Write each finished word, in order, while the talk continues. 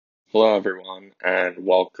Hello, everyone, and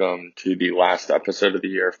welcome to the last episode of the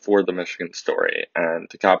year for the Michigan Story. And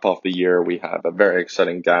to cap off the year, we have a very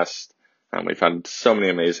exciting guest. We've had so many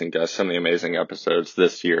amazing guests, so many amazing episodes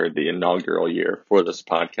this year, the inaugural year for this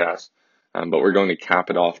podcast. But we're going to cap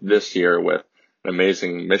it off this year with an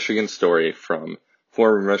amazing Michigan story from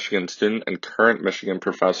former Michigan student and current Michigan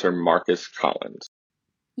professor Marcus Collins.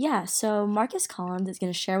 Yeah, so Marcus Collins is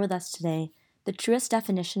going to share with us today the truest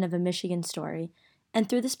definition of a Michigan story. And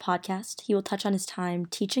through this podcast, he will touch on his time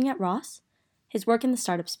teaching at Ross, his work in the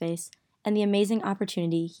startup space, and the amazing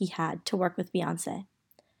opportunity he had to work with Beyonce.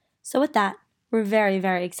 So, with that, we're very,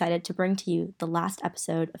 very excited to bring to you the last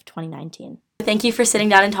episode of 2019. Thank you for sitting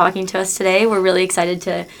down and talking to us today. We're really excited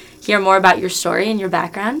to hear more about your story and your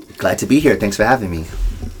background. Glad to be here. Thanks for having me.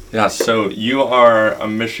 Yeah, so you are a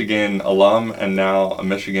Michigan alum and now a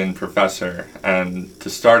Michigan professor. And to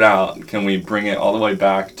start out, can we bring it all the way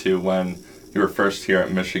back to when you were first here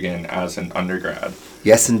at Michigan as an undergrad?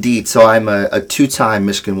 Yes, indeed. So I'm a two-time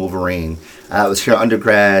Michigan Wolverine. I was here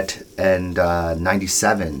undergrad in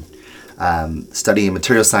 97, studying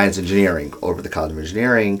material science engineering over the College of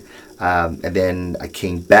Engineering. And then I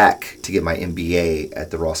came back to get my MBA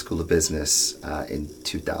at the Ross School of Business in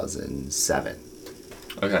 2007.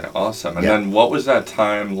 Okay, awesome. And then what was that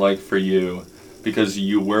time like for you? Because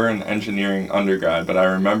you were an engineering undergrad, but I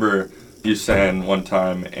remember you saying one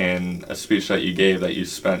time in a speech that you gave that you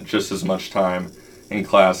spent just as much time in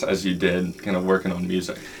class as you did kind of working on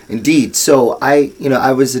music. Indeed. So I'm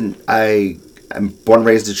born and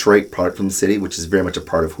raised in Detroit, product from the city, which is very much a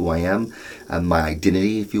part of who I am, my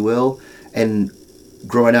identity, if you will. And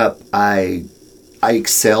growing up, I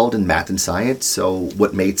excelled in math and science, so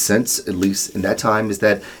what made sense, at least in that time, is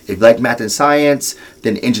that if you like math and science,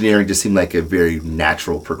 then engineering just seemed like a very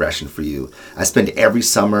natural progression for you. I spent every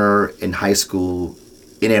summer in high school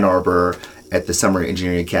in Ann Arbor at the Summer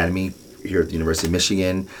Engineering Academy here at the University of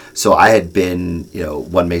Michigan, so I had been,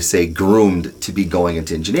 one may say, groomed to be going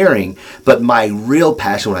into engineering, but my real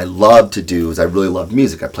passion, what I loved to do, is I really loved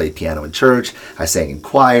music. I played piano in church, I sang in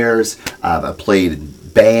choirs, I played in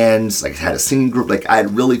bands, like had a singing group, like I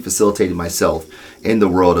had really facilitated myself in the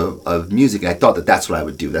world of music, and I thought that that's what I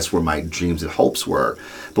would do. That's where my dreams and hopes were.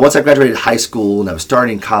 But once I graduated high school and I was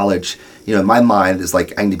starting college, in my mind is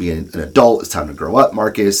like, I need to be an adult. It's time to grow up,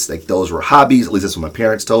 Marcus. Like, those were hobbies. At least that's what my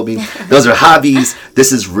parents told me. Those are hobbies.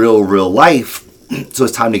 This is real life. So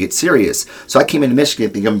it's time to get serious. So I came into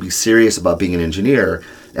Michigan thinking I'm going to be serious about being an engineer.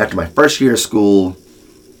 After my first year of school,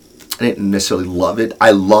 I didn't necessarily love it.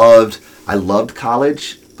 I loved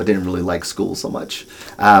college, but didn't really like school so much.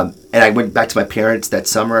 And I went back to my parents that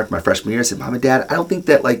summer, my freshman year, and said, Mom and Dad, I don't think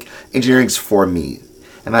that engineering's for me.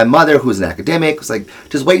 And my mother, who was an academic, was like,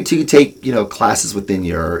 just wait until you take, classes within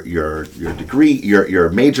your degree, your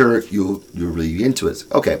major, you'll really be into it.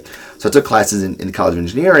 Okay. So I took classes in the College of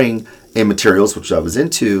Engineering in materials, which I was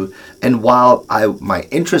into. And while my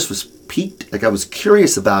interest was piqued, I was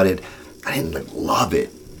curious about it, I didn't love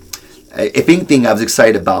it. If anything, I was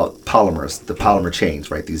excited about polymers, the polymer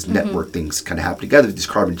chains, right? These network things kind of happen together, these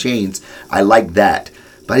carbon chains. I liked that.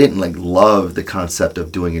 But I didn't love the concept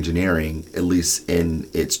of doing engineering, at least in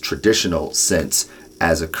its traditional sense,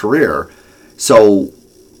 as a career. So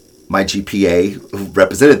my GPA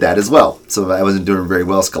represented that as well. So I wasn't doing very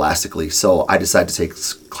well scholastically. So I decided to take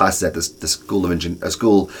classes at the School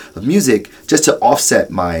of Music just to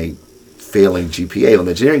offset my failing GPA on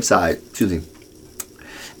the engineering side. Excuse me.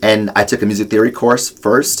 And I took a music theory course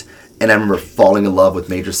first, and I remember falling in love with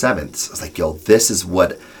major sevenths. I was like, yo, this is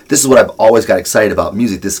what I've always got excited about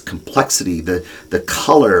music. This complexity, the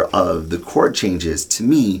color of the chord changes, to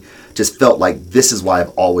me, just felt like this is why I've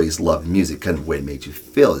always loved music, kind of the way it made you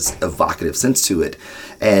feel, this evocative sense to it.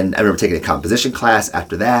 And I remember taking a composition class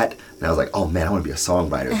after that, and I was like, oh man, I want to be a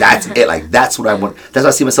songwriter. That's it. That's what I want. That's what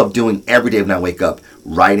I see myself doing every day when I wake up,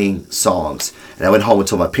 writing songs. And I went home and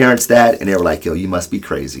told my parents that, and they were like, yo, you must be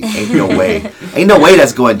crazy. Ain't no way. Ain't no way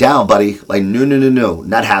that's going down, buddy. No,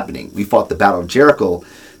 not happening. We fought the Battle of Jericho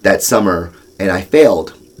that summer, and I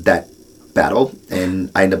failed that battle, and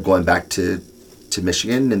I ended up going back to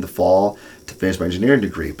Michigan in the fall to finish my engineering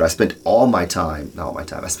degree. But I spent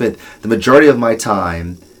I spent the majority of my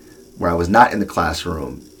time where I was not in the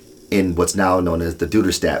classroom in what's now known as the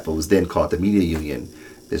Duderstadt, but was then called the Media Union.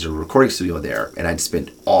 There's a recording studio there, and I spent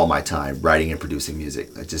all my time writing and producing music.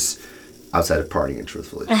 Outside of partying,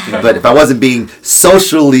 truthfully. But if I wasn't being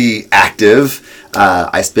socially active,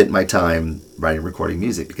 I spent my time writing and recording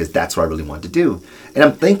music because that's what I really wanted to do. And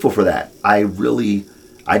I'm thankful for that.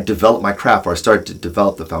 I developed my craft, or I started to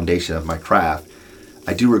develop the foundation of my craft.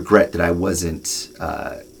 I do regret that I wasn't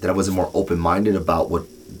more open-minded about what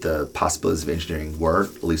the possibilities of engineering were,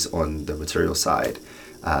 at least on the material side.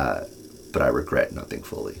 But I regret nothing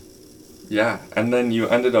fully. Yeah, and then you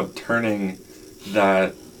ended up turning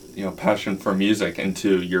that, passion for music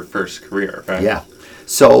into your first career, right? Yeah.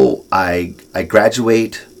 So I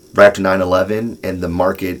graduate right after 9/11, and the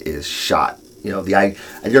market is shot. There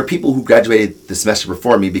are people who graduated the semester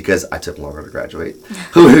before me because I took longer to graduate,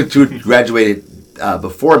 who graduated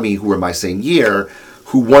before me, who were my same year,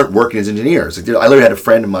 who weren't working as engineers. I literally had a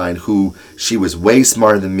friend of mine who, she was way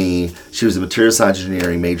smarter than me. She was a material science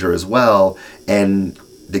engineering major as well, and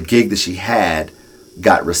the gig that she had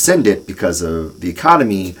got rescinded because of the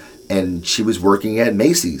economy, and she was working at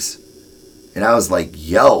Macy's. And I was like,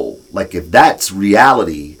 yo, like if that's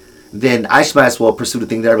reality, then I might as well pursue the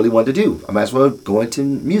thing that I really wanted to do. I might as well go into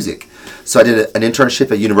music. So I did an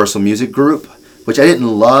internship at Universal Music Group, which I didn't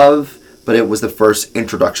love, but it was the first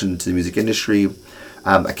introduction to the music industry.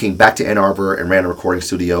 I came back to Ann Arbor and ran a recording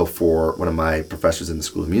studio for one of my professors in the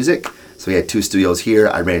School of Music. So we had 2 studios here.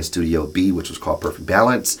 I ran Studio B, which was called Perfect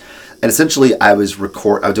Balance. And essentially I was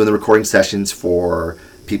doing the recording sessions for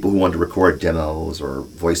people who wanted to record demos or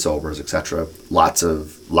voiceovers, etc. Lots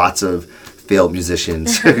of failed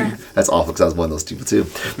musicians. That's awful because I was one of those people too.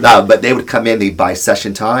 But they would come in, they'd buy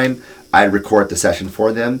session time. I'd record the session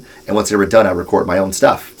for them. And once they were done, I'd record my own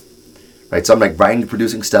stuff. Right, so I'm like writing,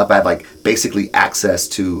 producing stuff. I had like basically access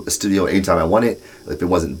to a studio anytime I wanted, if it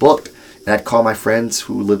wasn't booked. And I'd call my friends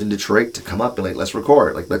who lived in Detroit to come up and like, let's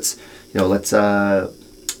record. Like let's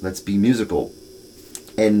be musical.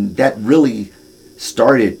 And that really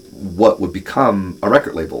started what would become a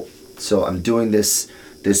record label. So I'm doing this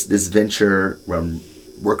venture where I'm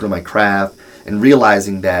working on my craft and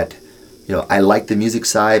realizing that, I like the music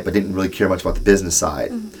side, but didn't really care much about the business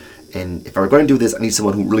side. Mm-hmm. And if I were going to do this, I need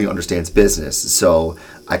someone who really understands business. So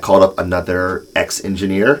I called up another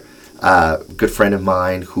ex-engineer, good friend of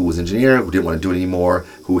mine who was an engineer, who didn't want to do it anymore,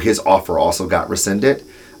 who his offer also got rescinded.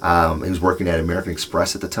 He was working at American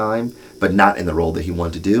Express at the time, but not in the role that he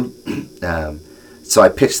wanted to do. So I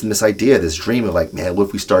pitched him this idea, this dream of like, man, what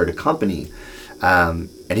if we started a company? And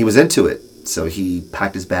he was into it. So he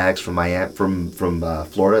packed his bags from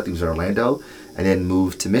Florida, I think it was in Orlando, and then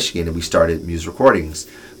moved to Michigan, and we started Muse Recordings,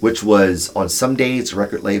 which was on some days a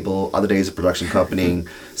record label, other days a production company,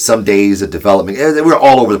 some days a development. We were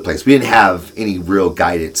all over the place. We didn't have any real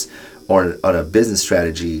guidance on a business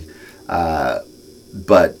strategy,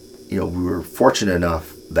 but we were fortunate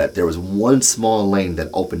enough that there was one small lane that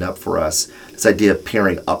opened up for us. This idea of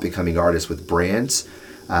pairing up and coming artists with brands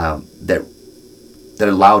that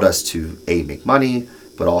allowed us to make money,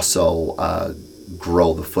 but also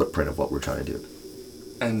grow the footprint of what we're trying to do.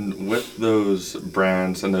 And with those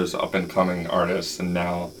brands and those up-and-coming artists, and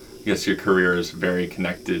now I guess your career is very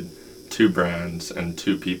connected to brands and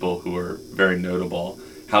to people who are very notable.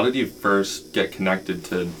 How did you first get connected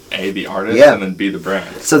to the artist and then B, the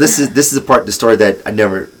brand? So this is a part of the story that I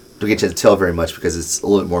never don't get to tell very much because it's a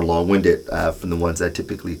little bit more long-winded from the ones that I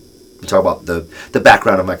typically talk about the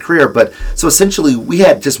background of my career. But so essentially, we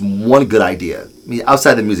had just one good idea. I mean,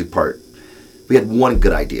 outside the music part, we had one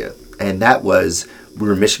good idea, and that was, we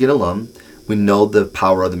were Michigan alum. We know the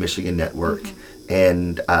power of the Michigan network. Mm-hmm.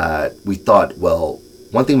 And we thought, well,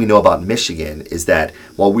 one thing we know about Michigan is that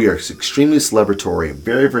while we are extremely celebratory and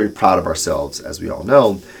very, very proud of ourselves, as we all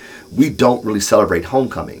know, we don't really celebrate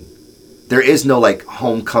homecoming. There is no like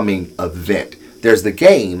homecoming event. There's the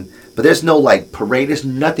game, but there's no like parade. There's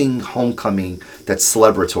nothing homecoming that's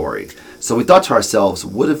celebratory. So we thought to ourselves,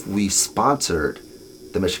 what if we sponsored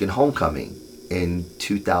the Michigan homecoming in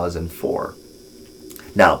 2004?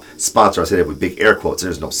 Now, sponsor, I said it with big air quotes,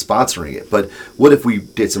 there's no sponsoring it, but what if we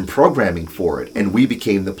did some programming for it and we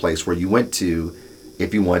became the place where you went to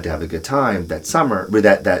if you wanted to have a good time that summer, or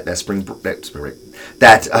that spring break,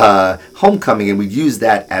 that homecoming, and we'd use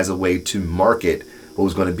that as a way to market what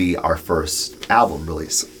was going to be our first album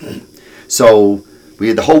release. So we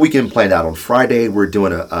had the whole weekend planned out. On Friday, we're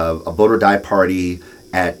doing a voter die party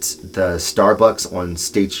at the Starbucks on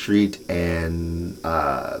State Street and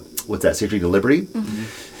State Street and Liberty.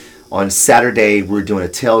 Mm-hmm. On Saturday, we're doing a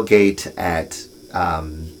tailgate at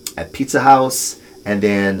Pizza House, and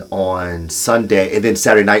then on Sunday, and then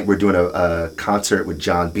Saturday night, we're doing a concert with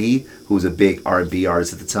John B., who was a big R&B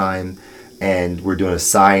artist at the time, and we're doing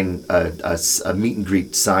a meet and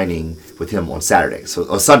greet signing with him on Saturday. So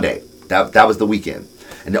on Sunday, that was the weekend.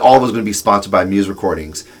 And all of us were going to be sponsored by Muse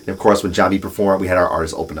Recordings. And of course, when John B performed, we had our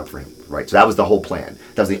artists open up for him, right? So that was the whole plan.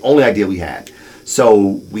 That was the only idea we had.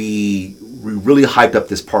 So we really hyped up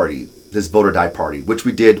this party, this voter die party, which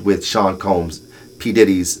we did with Sean Combs, P.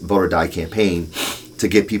 Diddy's voter die campaign to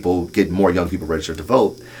get more young people registered to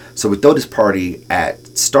vote. So we throw this party at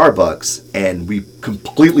Starbucks and we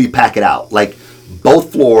completely pack it out. Like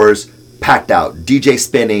both floors packed out, DJ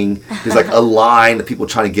spinning. There's like a line of people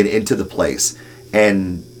trying to get into the place.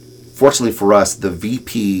 And fortunately for us, the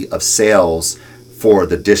VP of sales for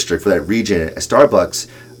the district, for that region at Starbucks,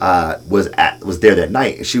 was there that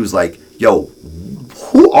night. And she was like, yo,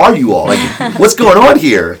 who are you all? Like, what's going on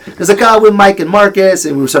here? There's a guy with Mike and Marcus,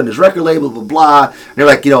 and we were starting this record label, blah, blah, blah. And they're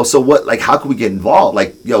like, so what, like, how can we get involved?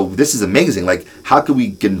 Like, this is amazing. Like, how can we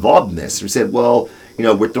get involved in this? And we said, well,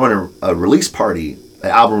 we're throwing a release party, an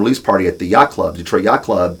album release party at the Yacht Club, Detroit Yacht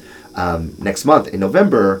Club, next month in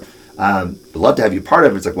November. We'd love to have you part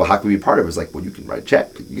of it. It's like, well, how can we be part of it? It's like, well, you can write a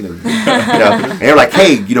check, And they're like,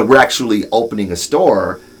 hey, we're actually opening a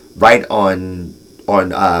store right on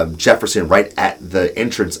Jefferson, right at the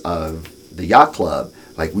entrance of the Yacht Club.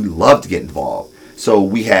 Like, we love to get involved. So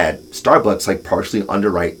we had Starbucks like partially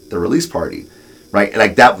underwrite the release party, right? And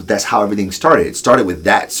like that's how everything started. It started with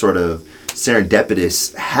that sort of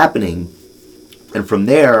serendipitous happening, and from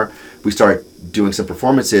there we started doing some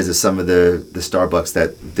performances of some of the Starbucks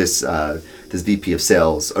that this VP of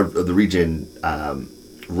sales of the region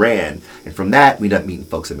ran. And from that, we ended up meeting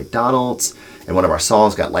folks at McDonald's. And one of our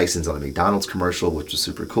songs got licensed on a McDonald's commercial, which was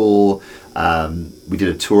super cool. We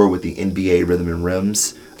did a tour with the NBA Rhythm and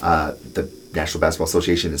Rims. The National Basketball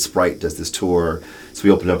Association and Sprite does this tour. So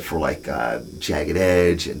we opened up for like Jagged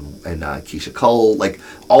Edge and Keisha Cole. Like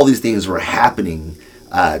all these things were happening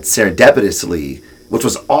serendipitously, which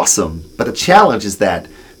was awesome. But the challenge is that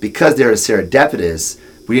because they're serendipitous,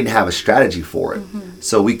 we didn't have a strategy for it. Mm-hmm.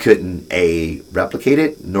 So we couldn't replicate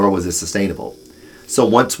it, nor was it sustainable. So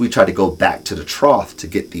once we tried to go back to the trough to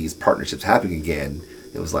get these partnerships happening again,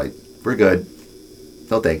 it was like, we're good.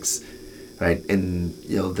 No thanks. Right? And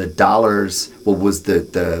the dollars, what was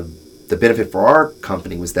the benefit for our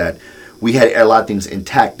company was that we had a lot of things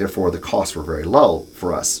intact, therefore the costs were very low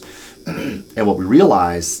for us. And what we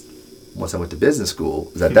realized once I went to business school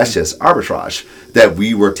is that that's just arbitrage, that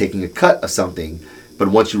we were taking a cut of something, but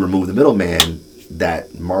once you remove the middleman,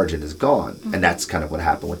 that margin is gone. Mm-hmm. And that's kind of what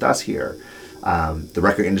happened with us here. The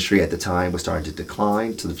record industry at the time was starting to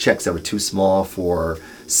decline, so the checks that were too small for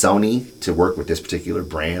Sony to work with this particular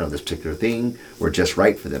brand or this particular thing were just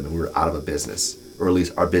right for them, and we were out of a business, or at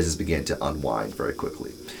least our business began to unwind very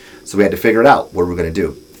quickly. So we had to figure it out, what we were going to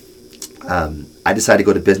do. I decided to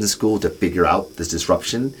go to business school to figure out this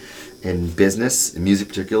disruption in business, in music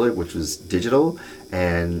particularly, which was digital,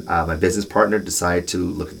 and my business partner decided to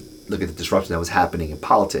look at the disruption that was happening in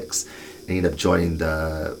politics. I ended up joining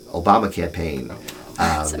the Obama campaign.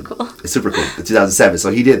 So cool. It's super cool. In 2007.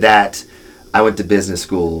 So he did that. I went to business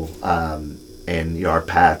school, and our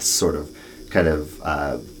paths sort of kind of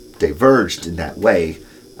diverged in that way.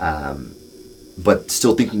 But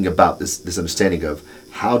still thinking about this understanding of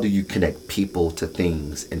how do you connect people to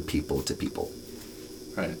things and people to people.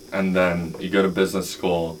 Right. And then you go to business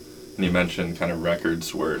school, and you mentioned kind of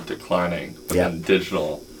records were declining, but then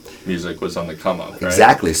digital music was on the come up, right?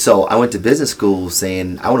 Exactly. So I went to business school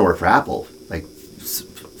saying, I want to work for Apple. Like,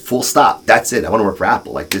 full stop. That's it. I want to work for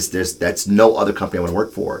Apple. Like, that's no other company I want to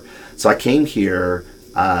work for. So I came here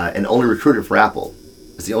and only recruited for Apple.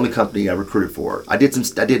 It's the only company I recruited for. I did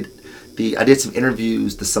some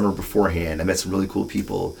interviews the summer beforehand. I met some really cool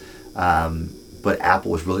people, but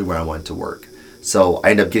Apple was really where I wanted to work. So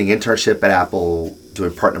I ended up getting an internship at Apple,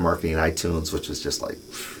 doing partner marketing in iTunes, which was just like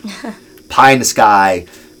pie in the sky.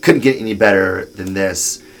 Couldn't get any better than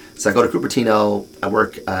this. So I go to Cupertino. I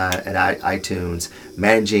work at iTunes,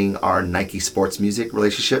 managing our Nike sports music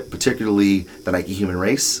relationship, particularly the Nike Human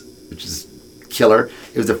Race, which is killer.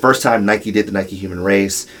 It was the first time Nike did the Nike Human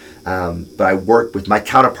Race. But I worked with my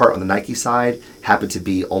counterpart on the Nike side, happened to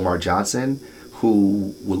be Omar Johnson,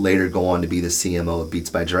 who would later go on to be the CMO of Beats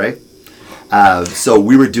by Dre. So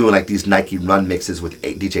we were doing like these Nike run mixes with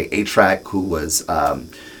DJ A-Track, who was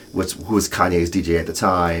Kanye's DJ at the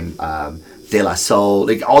time, De La Soul,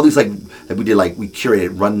 like all these we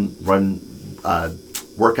curated run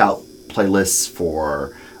workout playlists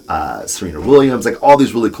for Serena Williams, like all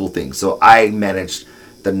these really cool things. So I managed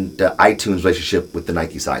the iTunes relationship with the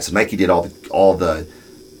Nike side. So Nike did all the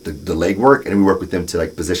legwork, and we worked with them to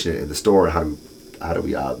like position it in the store and how do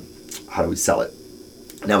we sell it.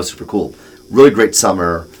 And that was super cool. Really great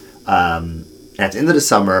summer. And at the end of the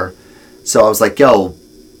summer, so I was like, yo,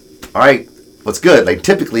 all right, what's good? Like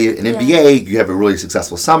typically in NBA, you have a really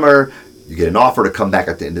successful summer, you get an offer to come back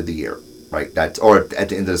at the end of the year. right? Or at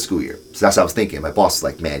the end of the school year. So that's what I was thinking. My boss was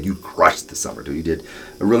like, man, you crushed this summer, dude. You did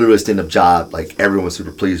a really, really stand-up job. Like, everyone was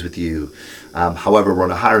super pleased with you. However, we're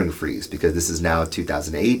on a hiring freeze because this is now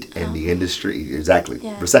 2008 and the industry,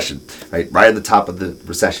 recession, right at the top of the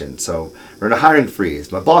recession. So we're in a hiring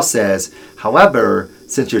freeze. My boss says, however,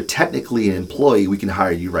 since you're technically an employee, we can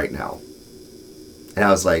hire you right now. And I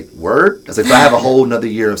was like, word? I was like, but I have a whole another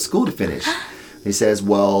year of school to finish. And he says,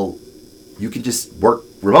 well, you can just work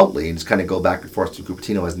remotely and just kind of go back and forth to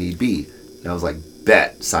Cupertino as need be. And I was like,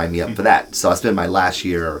 bet, sign me up for that. So I spent my last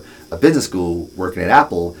year of business school working at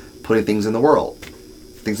Apple, putting things in the world.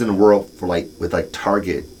 Things in the world for with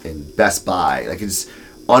Target and Best Buy. Like, it's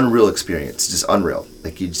unreal experience, just unreal.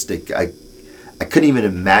 Like, I couldn't even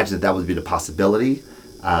imagine that would be the possibility.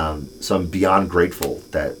 So I'm beyond grateful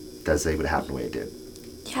that that's able to happen the way it did.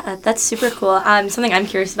 Yeah, that's super cool. Something I'm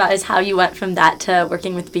curious about is how you went from that to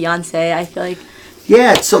working with Beyonce. I feel like...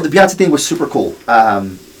 Yeah, so the Beyonce thing was super cool.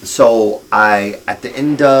 So at the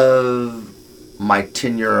end of my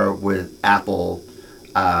tenure with Apple,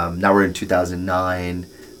 now we're in 2009,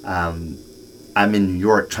 I'm in New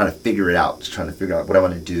York trying to figure it out, just trying to figure out what I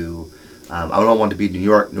want to do. I don't want to be in New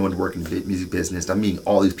York, no one to work in the music business. I'm meeting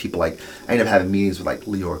all these people. Like, I ended up having meetings with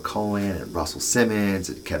Leora Cohen and Russell Simmons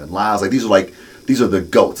and Kevin Liles. Like, these are the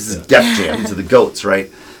GOATs. This is Def Jam. These are the GOATs, right?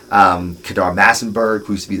 Kedar Massenberg,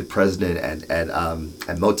 who used to be the president at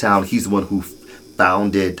Motown, he's the one who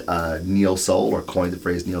founded Neo Soul, or coined the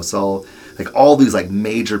phrase Neo Soul. Like, all these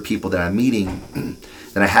major people that I'm meeting.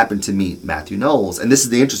 Then I happened to meet Matthew Knowles, and this is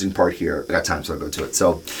the interesting part here. I got time, so I'll go to it.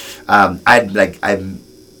 So,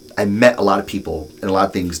 I met a lot of people, and a lot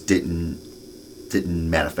of things didn't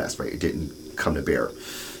manifest, right? It didn't come to bear.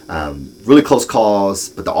 Really close calls,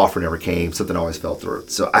 but the offer never came. Something always fell through.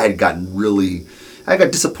 So I got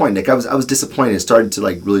disappointed. Like, I was disappointed and started to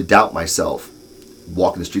really doubt myself.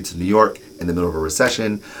 Walking the streets of New York in the middle of a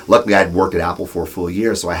recession. Luckily, I had worked at Apple for a full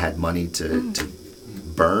year, so I had money to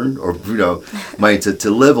burn, or money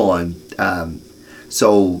to live on.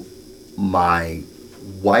 So my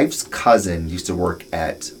wife's cousin used to work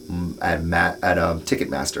at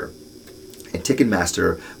Ticketmaster, and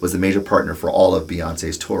Ticketmaster was the major partner for all of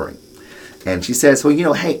Beyonce's touring. And she says,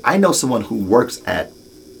 well, hey, I know someone who works at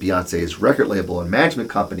Beyonce's record label and management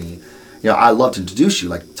company. I'd love to introduce you.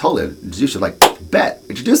 Like, totally introduce you. Like, bet,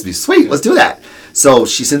 introduce me. Sweet, let's do that. So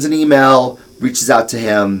she sends an email, reaches out to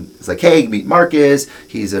him. It's like, hey, meet Marcus.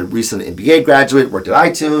 He's a recent MBA graduate, worked at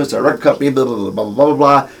iTunes, a record company, blah, blah, blah, blah, blah, blah,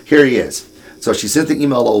 blah. Here he is. So she sent the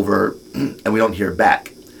email over, and we don't hear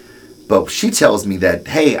back. But she tells me that,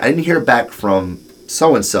 hey, I didn't hear back from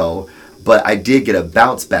so-and-so, but I did get a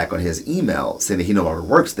bounce back on his email saying that he no longer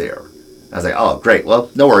works there. I was like, oh, great. Well,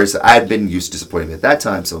 no worries. I had been used to disappointing him at that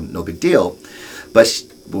time, so no big deal. But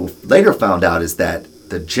later found out is that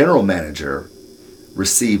the general manager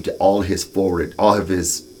received all of his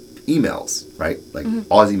emails, right? Like,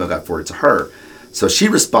 all his email got forwarded to her. So she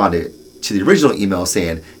responded to the original email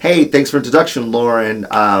saying, hey, thanks for introduction, Lauren.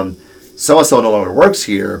 So-and-so no longer works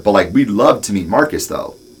here, but we'd love to meet Marcus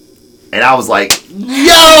though. And I was like,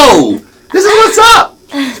 yo, this is what's up.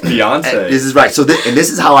 Beyonce. This is right. So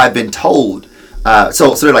this is how I've been told.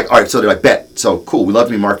 So they're like, all right. So they're like, bet. So cool. We love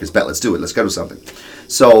to meet Marcus. Bet. Let's do it. Let's go do something.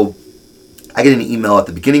 So I get an email at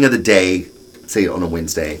the beginning of the day, say on a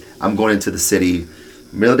Wednesday. I'm going into the city,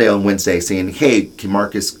 middle of the day on Wednesday, saying, hey, can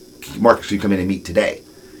Marcus you come in and meet today?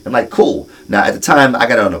 I'm like, cool. Now at the time, I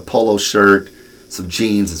got on a polo shirt, some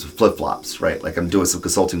jeans, and some flip flops. Right. Like, I'm doing some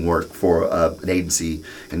consulting work for an agency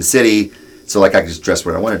in the city. So I can just dress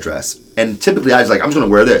where I want to dress. And typically I was like, I'm just going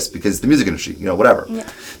to wear this because it's the music industry, whatever.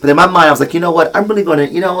 Yeah. But in my mind, I was like, you know what? I'm really going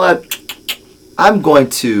to, I'm going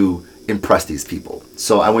to impress these people.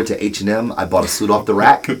 So I went to H&M. I bought a suit off the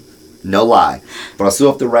rack. No lie. Bought a suit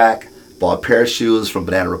off the rack. Bought a pair of shoes from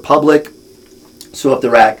Banana Republic. Suit off the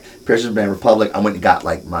rack. Pair of shoes from Banana Republic. I went and got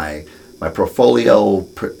my portfolio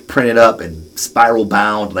printed up and spiral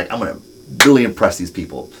bound. I'm going to really impress these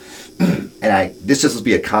people. And this just will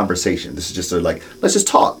be a conversation. This is just let's just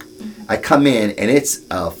talk. I come in and it's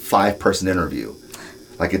a 5-person interview.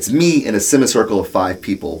 It's me in a semicircle of 5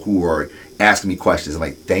 people who are asking me questions. I'm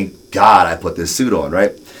like, thank God I put this suit on,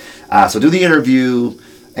 right? So do the interview,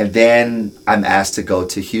 and then I'm asked to go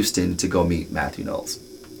to Houston to go meet Matthew Knowles,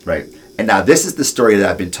 right? And now this is the story that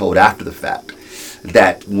I've been told after the fact,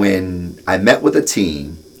 that when I met with a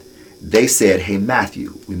team, they said, hey,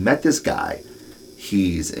 Matthew, we met this guy.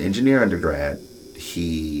 He's an engineer undergrad.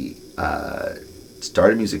 He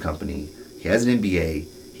started a music company. He has an MBA.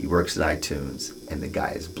 He works at iTunes. And the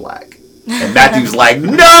guy is black. And Matthew's like,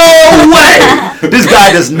 no way! This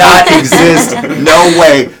guy does not exist. No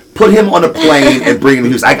way. Put him on a plane and bring him to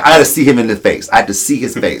Houston. I got to see him in the face. I have to see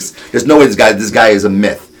his face. There's no way this guy is a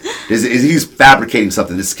myth. He's fabricating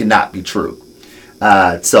something. This cannot be true.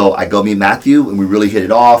 So I go meet Matthew, and we really hit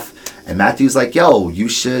it off. And Matthew's like, yo, you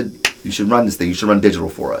should run this thing. You should run digital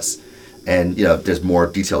for us. And, there's more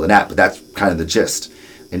detail than that, but that's kind of the gist.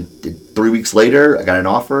 And 3 weeks later, I got an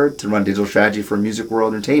offer to run digital strategy for Music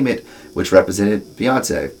World Entertainment, which represented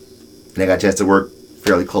Beyonce. And I got a chance to work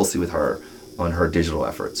fairly closely with her on her digital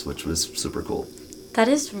efforts, which was super cool. That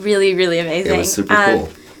is really, really amazing. It was super cool.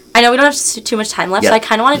 I know we don't have too much time left, so I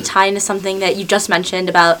kind of want to tie into something that you just mentioned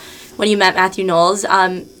about when you met Matthew Knowles.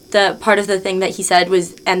 The part of the thing that he said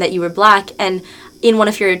was, and that you were Black. And in one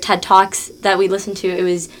of your TED Talks that we listened to, it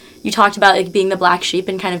was, you talked about like being the black sheep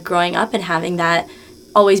and kind of growing up and having that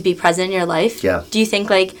always be present in your life. Yeah. Do you think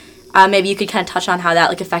like maybe you could kind of touch on how that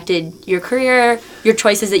like affected your career, your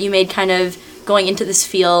choices that you made kind of going into this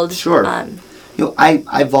field? Sure.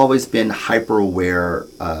 I've always been hyper aware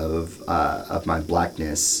of my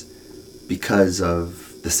blackness because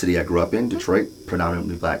of the city I grew up in, Detroit,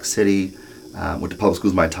 predominantly black city. Went to public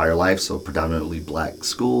schools my entire life, so predominantly black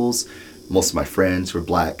schools. Most of my friends were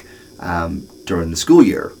black during the school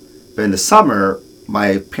year. But in the summer,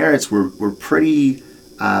 my parents were pretty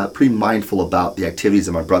mindful about the activities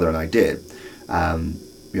that my brother and I did.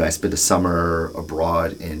 I spent a summer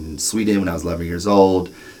abroad in Sweden when I was 11 years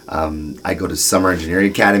old. I go to Summer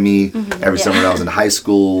Engineering Academy every summer when I was in high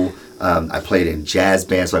school. I played in jazz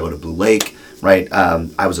bands, so I go to Blue Lake, right?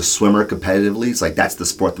 I was a swimmer competitively. It's like that's the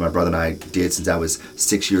sport that my brother and I did since I was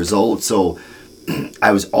 6 years old. So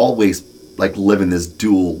I was always like living this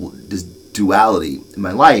duality in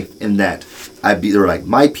my life, in that there were like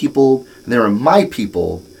my people, and there are my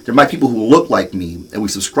people. There are my people who look like me, and we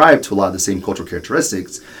subscribe to a lot of the same cultural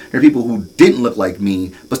characteristics. There are people who didn't look like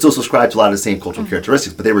me, but still subscribe to a lot of the same cultural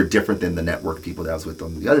characteristics, but they were different than the network people that I was with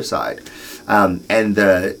on the other side. And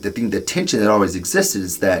the tension that always existed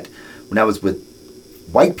is that when I was with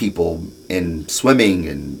white people in swimming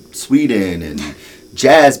and Sweden and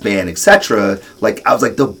jazz band, etc., like I was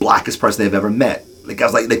like the blackest person they've ever met. Like I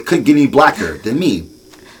was like, they couldn't get any blacker than me.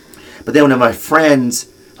 But then when my friends,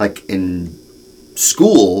 like in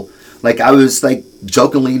school, like I was like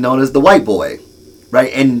jokingly known as the white boy,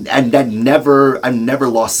 right? And I never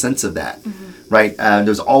lost sense of that, right?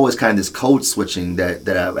 There's always kind of this code switching that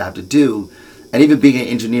I would have to do. And even being an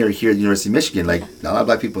engineer here at the University of Michigan, like not a lot of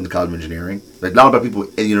black people in the College of Engineering, like not a lot of black people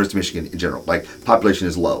in the University of Michigan in general, like population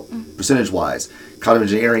is low, percentage-wise. College of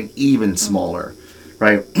Engineering, even smaller,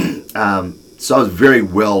 right? So I was very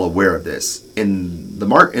well aware of this. In the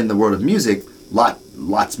world of music,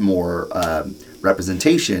 lots more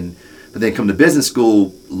representation, but then come to business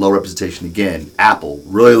school, low representation again. Apple,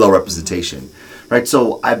 really low representation, right?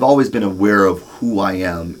 So I've always been aware of who I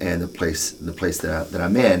am and the place that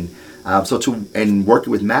I'm in. And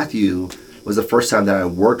working with Matthew was the first time that I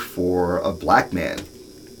worked for a black man.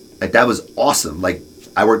 Like that was awesome. Like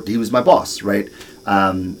he was my boss, right?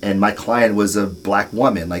 And my client was a black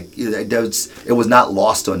woman. Like it was not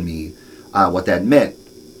lost on me what that meant.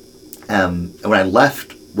 And when I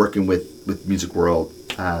left working with Music World,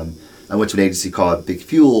 I went to an agency called Big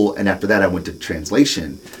Fuel, and after that I went to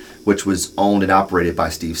Translation, which was owned and operated by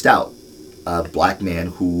Steve Stout, a black man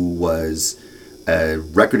who was a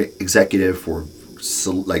record executive for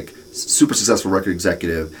super successful record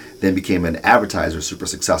executive, then became an advertiser, super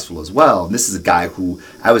successful as well. And this is a guy who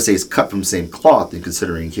I would say is cut from the same cloth in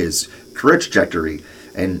considering his career trajectory.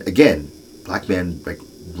 And again, black man like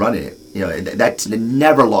running it, and that's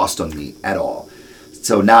never lost on me at all.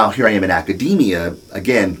 So now here I am in academia,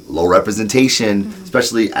 again, low representation,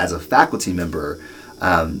 especially as a faculty member.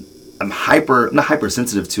 I'm not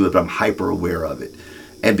hypersensitive to it, but I'm hyper aware of it.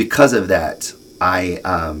 And because of that,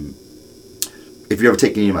 if you ever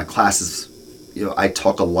take any of my classes, I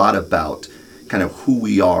talk a lot about kind of who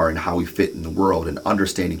we are and how we fit in the world and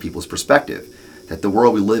understanding people's perspective. That the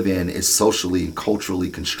world we live in is socially and culturally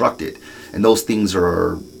constructed. And those things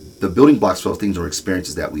are, the building blocks for those things are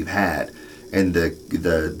experiences that we've had and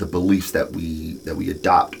the beliefs that we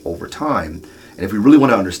adopt over time. And if we really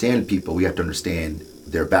want to understand people, we have to understand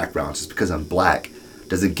their backgrounds. Just because I'm black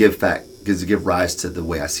doesn't give rise to the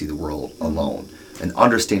way I see the world alone. And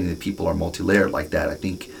understanding that people are multi-layered like that, I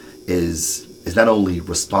think, is not only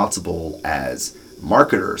responsible as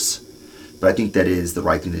marketers, but I think that is the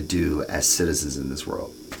right thing to do as citizens in this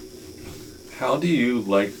world. How do you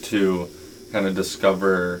like to kind of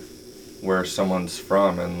discover where someone's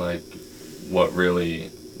from and like what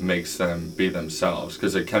really makes them be themselves?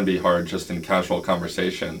 Because it can be hard just in casual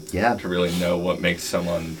conversation to really know what makes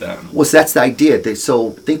someone them. Well, so that's the idea.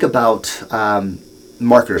 So think about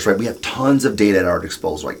marketers, right? We have tons of data at our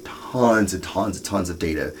disposal, right? Tons and tons and tons of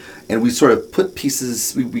data. And we sort of put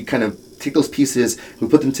pieces, we kind of take those pieces, we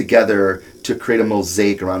put them together to create a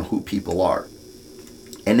mosaic around who people are.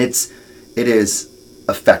 And it is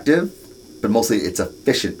effective, but mostly it's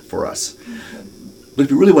efficient for us. But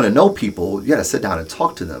if you really want to know people, you got to sit down and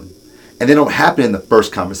talk to them. And they don't happen in the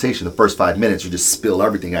first conversation, the first 5 minutes. You just spill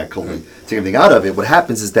everything out, take everything out of it. What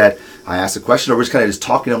happens is that I ask a question, or we're just kind of just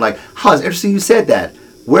talking. I'm like, "Huh, it's interesting you said that.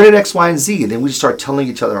 Where did X, Y, and Z?" And then we just start telling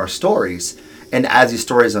each other our stories. And as these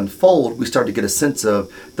stories unfold, we start to get a sense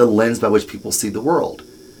of the lens by which people see the world,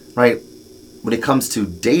 right? When it comes to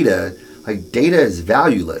data, like data is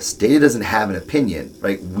valueless. Data doesn't have an opinion,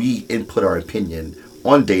 right? We input our opinion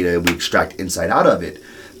on data, and we extract insight out of it.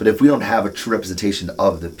 But if we don't have a true representation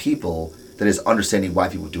of the people, that is understanding why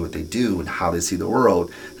people do what they do and how they see the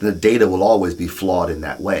world, then the data will always be flawed in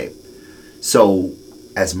that way. So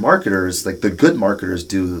as marketers, like the good marketers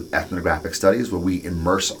do ethnographic studies where we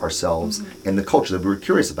immerse ourselves in the culture that we're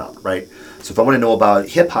curious about, right? So if I want to know about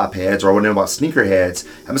hip hop heads or I want to know about sneaker heads,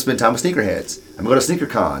 I'm going to spend time with sneaker heads. I'm going to go to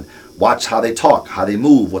SneakerCon, watch how they talk, how they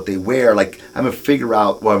move, what they wear. Like I'm going to figure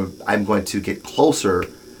out, well, I'm going to get closer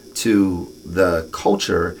to the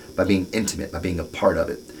culture by being intimate, by being a part of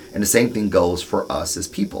it. And the same thing goes for us as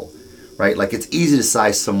people, right? Like it's easy to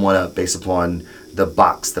size someone up based upon the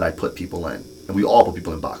box that I put people in. And we all put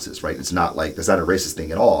people in boxes, right? It's not like, that's not a racist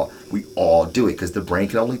thing at all. We all do it because the brain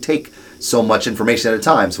can only take so much information at a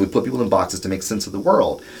time. So we put people in boxes to make sense of the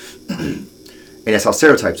world. And that's how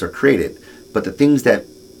stereotypes are created. But the things that,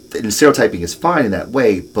 and stereotyping is fine in that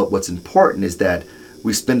way, but what's important is that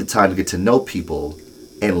we spend the time to get to know people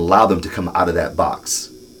and allow them to come out of that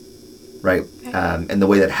box, right? And the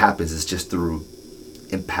way that happens is just through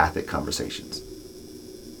empathic conversations.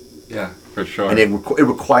 Yeah, for sure. And it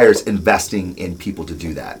requires investing in people to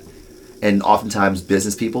do that. And oftentimes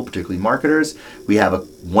business people, particularly marketers, we have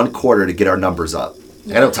one quarter to get our numbers up.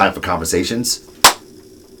 I don't have time for conversations.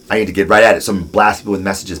 I need to get right at it. So I'm blasting people with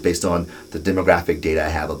messages based on the demographic data I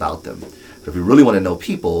have about them. But if we really want to know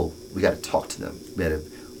people, we got to talk to them. We got to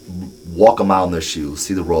walk a mile in their shoes,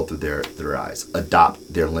 see the world through their eyes,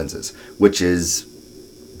 adopt their lenses, which is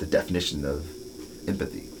the definition of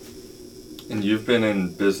empathy. And you've been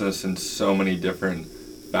in business in so many different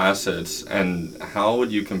facets, and how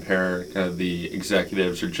would you compare kind of the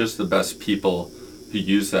executives or just the best people who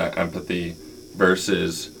use that empathy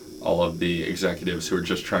versus all of the executives who are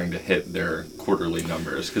just trying to hit their quarterly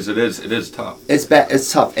numbers? Because it is tough.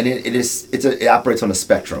 It's tough, and it operates on a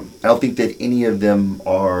spectrum. I don't think that any of them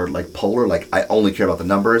are like polar. Like I only care about the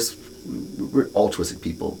numbers. We're altruistic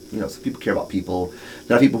people. Some people care about people.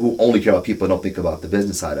 There are people who only care about people and don't think about the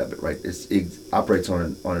business side of it. Right? It operates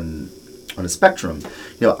on a spectrum.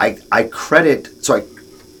 I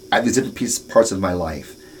have these different parts of my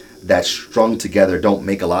life that strung together don't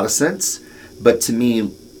make a lot of sense, but to me,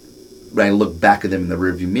 when I look back at them in the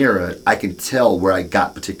rearview mirror, I can tell where I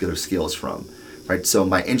got particular skills from, right? So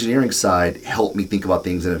my engineering side helped me think about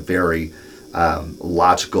things in a very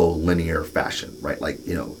logical, linear fashion, right? Like,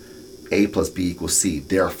 A plus B equals C,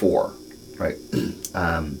 therefore, right?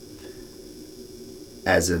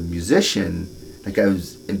 As a musician, like I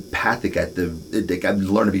was empathic I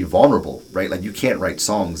learned to be vulnerable, right? Like you can't write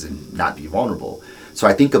songs and not be vulnerable. So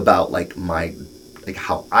I think about like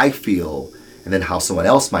how I feel and then how someone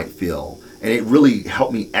else might feel. And it really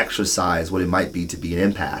helped me exercise what it might be to be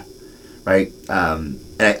an empath, right? And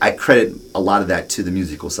I credit a lot of that to the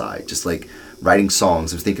musical side. Just like writing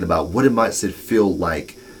songs, I was thinking about what it might feel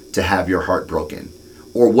like to have your heart broken.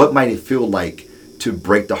 Or what might it feel like to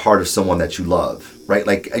break the heart of someone that you love, right?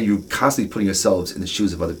 Like you're constantly putting yourselves in the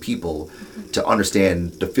shoes of other people to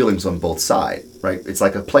understand the feelings on both sides, right? It's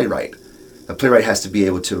like a playwright. A playwright has to be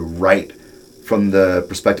able to write from the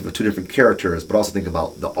perspective of two different characters, but also think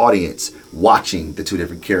about the audience watching the two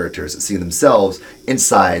different characters and seeing themselves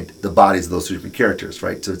inside the bodies of those two different characters,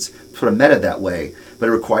 right? So it's sort of meta that way, but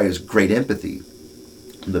it requires great empathy.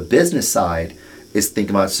 On the business side is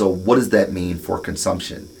thinking about, so what does that mean for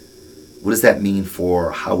consumption? What does that mean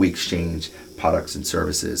for how we exchange products and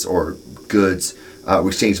services or goods? We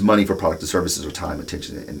exchange money for products and services or time,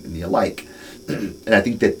 attention, and the alike. And I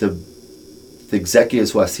think that the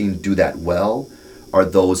executives who I've seen do that well are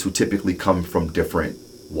those who typically come from different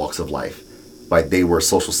walks of life. Right? They were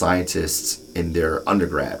social scientists in their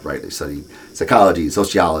undergrad, right? They studied psychology,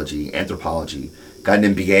 sociology, anthropology, got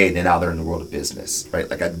an MBA, and then now they're in the world of business, right?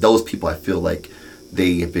 Like those people, I feel like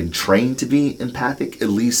they have been trained to be empathic, at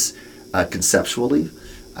least conceptually,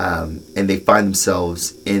 and they find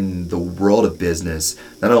themselves in the world of business,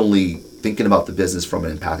 not only thinking about the business from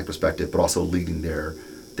an empathic perspective, but also leading their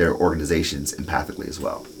their organizations empathically as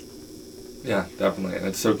well. Yeah, definitely. And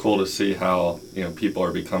it's so cool to see how, people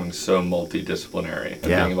are becoming so multidisciplinary and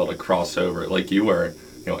Yeah. being able to cross over like you were,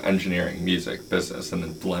 engineering, music, business, and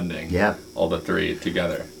then blending all the three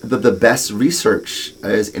together. The best research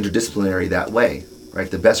is interdisciplinary that way, right?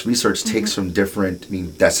 The best research takes from different,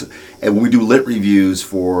 and when we do lit reviews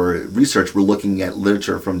for research, we're looking at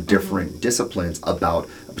literature from different disciplines about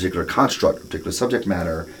a particular construct, a particular subject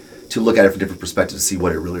matter, to look at it from different perspectives to see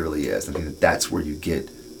what it really, really is. I think that's where you get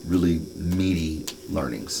really meaty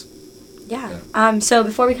learnings. Yeah. So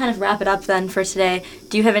before we kind of wrap it up then for today,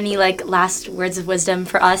 do you have any last words of wisdom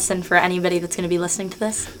for us and for anybody that's going to be listening to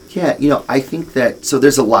this? Yeah, I think that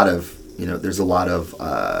there's a lot of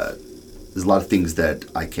things that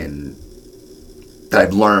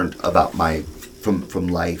I've learned about from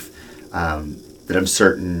life that I'm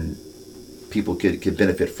certain people could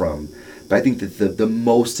benefit from. But I think that the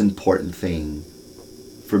most important thing,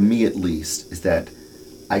 for me at least, is that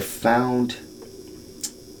I found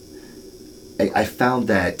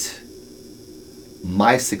that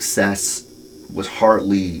my success was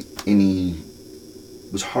hardly any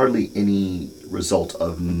result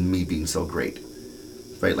of me being so great,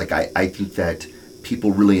 right? I think that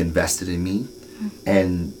people really invested in me,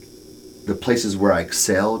 and the places where I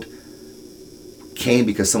excelled came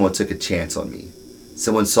because someone took a chance on me.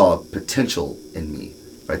 Someone saw potential in me,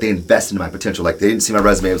 right? They invested in my potential. They didn't see my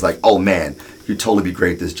resume. It was like, oh man, you'd totally be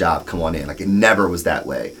great at this job. Come on in. It never was that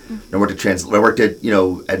way. I worked at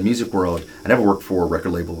Music World. I never worked for a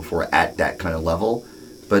record label before at that kind of level.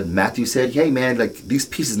 But Matthew said, hey man, these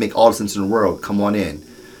pieces make all the sense in the world. Come on in,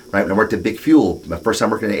 right? When I worked at Big Fuel, my first time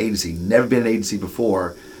working at an agency, never been in an agency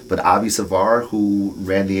before. But Avi Savar, who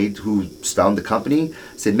founded the company,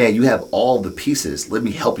 said, man, you have all the pieces. Let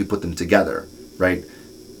me help you put them together, right?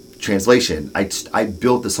 Translation, I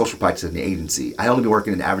built the social practice in the agency. I had only been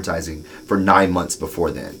working in advertising for 9 months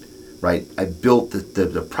before then, right? I built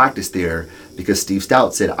the practice there because Steve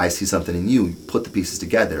Stout said, I see something in you. Put the pieces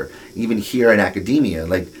together. Even here in academia,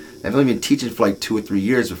 I've only been teaching for 2 or 3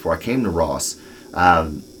 years before I came to Ross.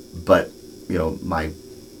 But, my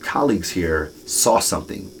colleagues here saw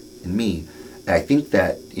something in me. And I think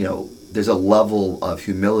that, there's a level of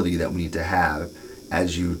humility that we need to have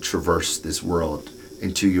as you traverse this world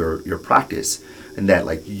into your practice, and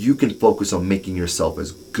that you can focus on making yourself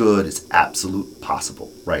as good as absolute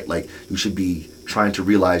possible, right? You should be trying to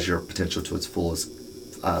realize your potential to its fullest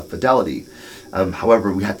fidelity.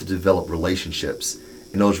 However, we have to develop relationships,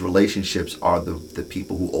 and those relationships are the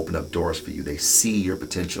people who open up doors for you. They see your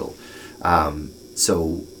potential.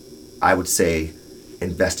 So I would say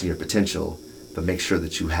invest in your potential, but make sure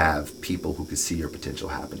that you have people who can see your potential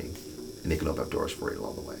happening, and they can open up doors for you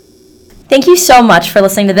along the way. Thank you so much for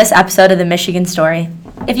listening to this episode of The Michigan Story.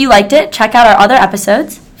 If you liked it, check out our other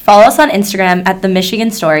episodes, follow us on Instagram at The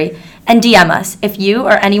Michigan Story, and DM us if you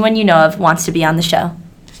or anyone you know of wants to be on the show.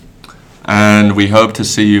 And we hope to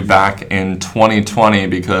see you back in 2020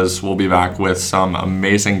 because we'll be back with some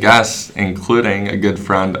amazing guests, including a good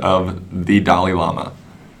friend of the Dalai Lama.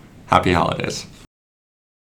 Happy holidays.